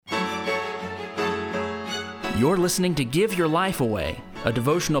You're listening to Give Your Life Away, a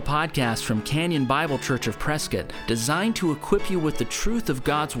devotional podcast from Canyon Bible Church of Prescott, designed to equip you with the truth of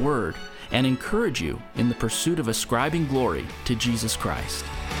God's Word and encourage you in the pursuit of ascribing glory to Jesus Christ.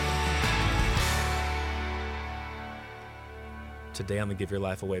 Today on the Give Your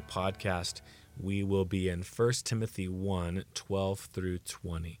Life Away podcast, we will be in 1 Timothy 1, 12 through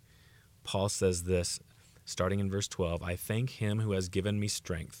 20. Paul says this, starting in verse 12, I thank him who has given me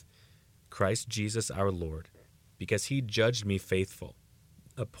strength, Christ Jesus our Lord, because he judged me faithful,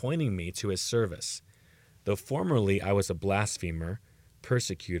 appointing me to his service. Though formerly I was a blasphemer,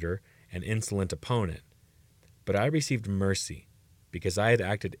 persecutor, and insolent opponent, but I received mercy, because I had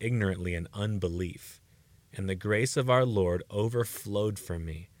acted ignorantly in unbelief, and the grace of our Lord overflowed from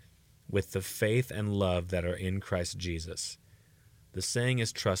me, with the faith and love that are in Christ Jesus. The saying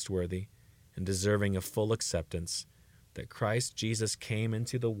is trustworthy and deserving of full acceptance, that Christ Jesus came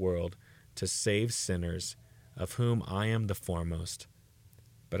into the world to save sinners, of whom I am the foremost.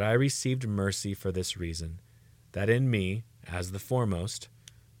 But I received mercy for this reason, that in me, as the foremost,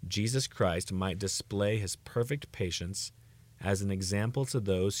 Jesus Christ might display his perfect patience as an example to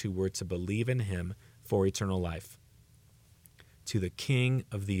those who were to believe in him for eternal life. To the King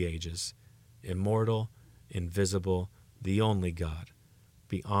of the ages, immortal, invisible, the only God,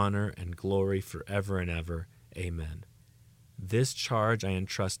 be honor and glory forever and ever. Amen. This charge I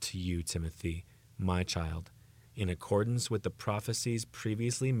entrust to you, Timothy, my child, in accordance with the prophecies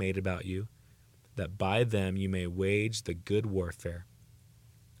previously made about you, that by them you may wage the good warfare,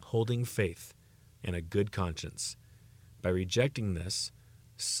 holding faith and a good conscience. By rejecting this,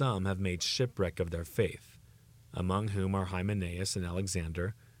 some have made shipwreck of their faith, among whom are Hymenaeus and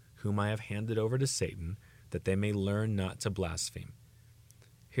Alexander, whom I have handed over to Satan, that they may learn not to blaspheme.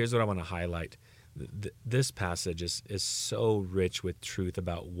 Here's what I want to highlight. This passage is so rich with truth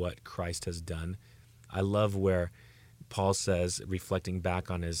about what Christ has done. I love where Paul says, reflecting back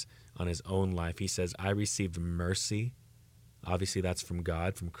on his own life, he says, I received mercy. Obviously that's from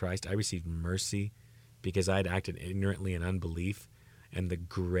God, from Christ. I received mercy because I had acted ignorantly in unbelief, and the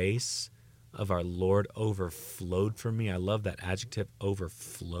grace of our Lord overflowed for me. I love that adjective,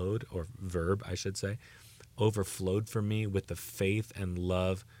 overflowed, or verb, I should say, overflowed for me with the faith and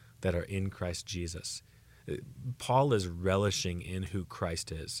love that are in Christ Jesus. Paul is relishing in who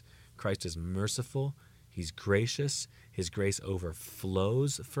Christ is. Christ is merciful. He's gracious. His grace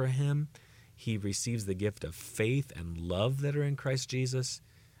overflows for him. He receives the gift of faith and love that are in Christ Jesus.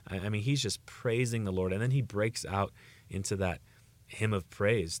 I mean, he's just praising the Lord. And then he breaks out into that hymn of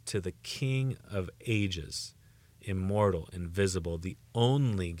praise to the King of ages, immortal, invisible, the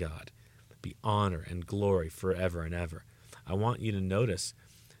only God, be honor and glory forever and ever. I want you to notice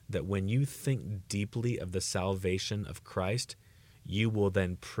that when you think deeply of the salvation of Christ, you will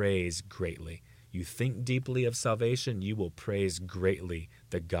then praise greatly. You think deeply of salvation, you will praise greatly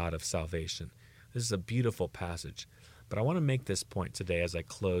the God of salvation. This is a beautiful passage. But I want to make this point today as I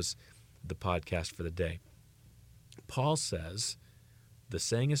close the podcast for the day. Paul says, the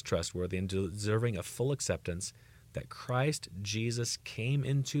saying is trustworthy and deserving of full acceptance, that Christ Jesus came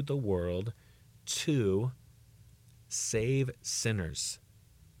into the world to save sinners,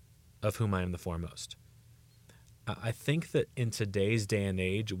 of whom I am the foremost. I think that in today's day and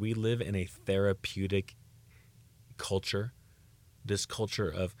age, we live in a therapeutic culture, this culture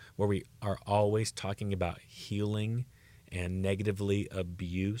of where we are always talking about healing and negatively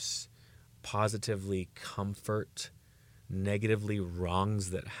abuse, positively comfort, negatively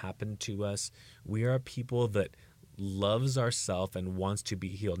wrongs that happen to us. We are people that loves ourselves and wants to be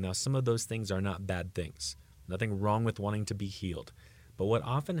healed. Now, some of those things are not bad things. Nothing wrong with wanting to be healed. But what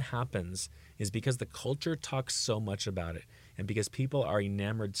often happens is because the culture talks so much about it, and because people are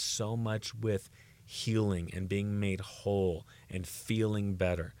enamored so much with healing and being made whole and feeling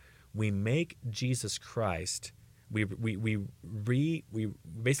better, we make Jesus Christ, we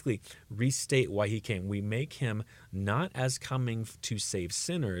basically restate why he came. We make him not as coming to save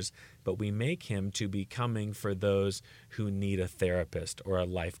sinners, but we make him to be coming for those who need a therapist or a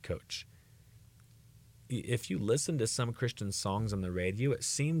life coach. If you listen to some Christian songs on the radio, it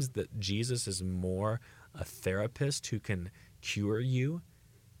seems that Jesus is more a therapist who can cure you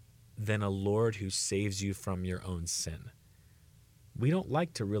than a Lord who saves you from your own sin. We don't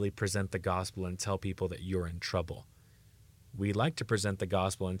like to really present the gospel and tell people that you're in trouble. We like to present the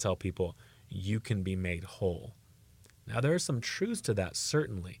gospel and tell people you can be made whole. Now, there are some truths to that,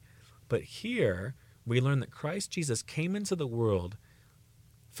 certainly. But here, we learn that Christ Jesus came into the world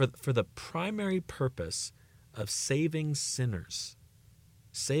for the primary purpose of saving sinners.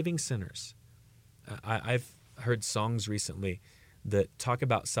 Saving sinners. I've heard songs recently that talk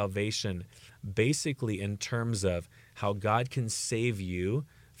about salvation basically in terms of how God can save you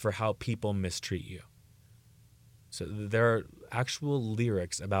for how people mistreat you. So there are actual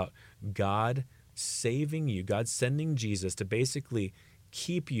lyrics about God saving you, God sending Jesus to basically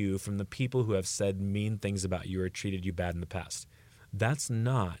keep you from the people who have said mean things about you or treated you bad in the past. That's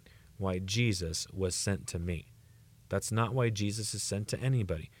not why Jesus was sent to me. That's not why Jesus is sent to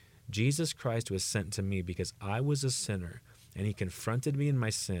anybody. Jesus Christ was sent to me because I was a sinner, and he confronted me in my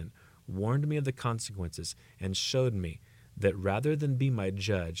sin, warned me of the consequences, and showed me that rather than be my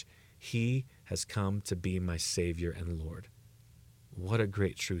judge, he has come to be my Savior and Lord. What a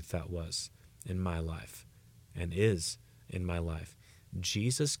great truth that was in my life and is in my life.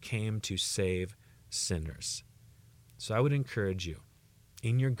 Jesus came to save sinners. So I would encourage you,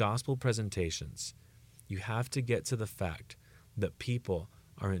 in your gospel presentations, you have to get to the fact that people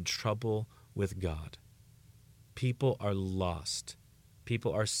are in trouble with God. People are lost.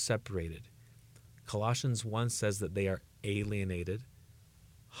 People are separated. Colossians 1 says that they are alienated,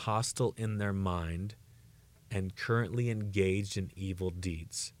 hostile in their mind, and currently engaged in evil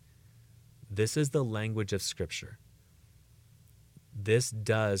deeds. This is the language of Scripture. This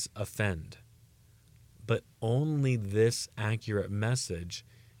does offend, but only this accurate message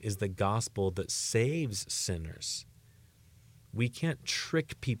is the gospel that saves sinners. We can't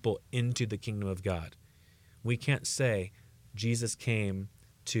trick people into the kingdom of God. We can't say Jesus came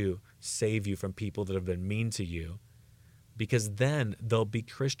to save you from people that have been mean to you, because then they'll be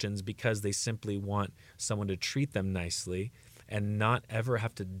Christians because they simply want someone to treat them nicely and not ever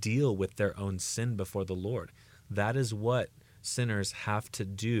have to deal with their own sin before the Lord. That is what sinners have to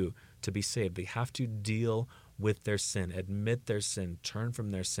do to be saved. They have to deal with their sin, admit their sin, turn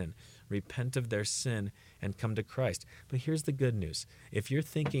from their sin, repent of their sin, and come to Christ. But here's the good news. If you're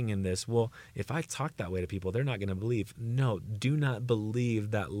thinking in this, well, if I talk that way to people, they're not going to believe. No, do not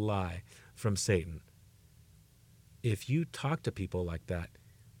believe that lie from Satan. If you talk to people like that,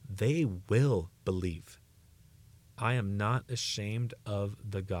 they will believe. I am not ashamed of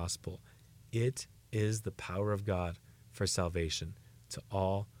the gospel. It is the power of God for salvation to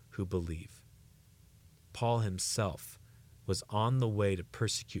all who believe. Paul himself was on the way to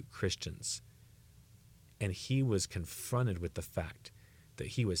persecute Christians, and he was confronted with the fact that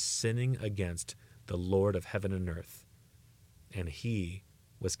he was sinning against the Lord of heaven and earth, and he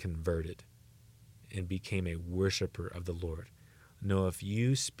was converted and became a worshiper of the Lord. No, if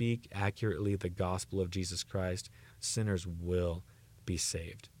you speak accurately the gospel of Jesus Christ, sinners will be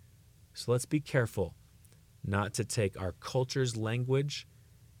saved. So let's be careful not to take our culture's language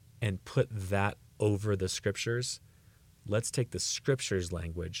and put that over the Scriptures. Let's take the Scriptures'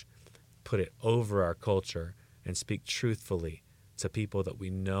 language, put it over our culture, and speak truthfully to people that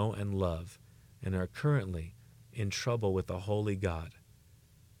we know and love and are currently in trouble with the holy God,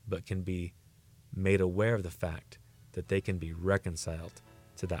 but can be made aware of the fact that they can be reconciled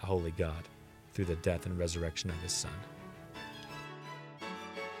to that holy God through the death and resurrection of his Son.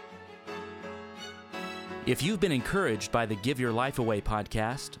 If you've been encouraged by the Give Your Life Away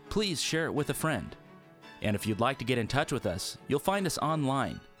podcast, please share it with a friend. And if you'd like to get in touch with us, you'll find us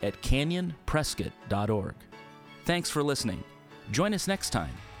online at canyonprescott.org. Thanks for listening. Join us next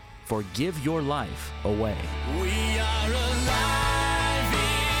time for Give Your Life Away. We are alive.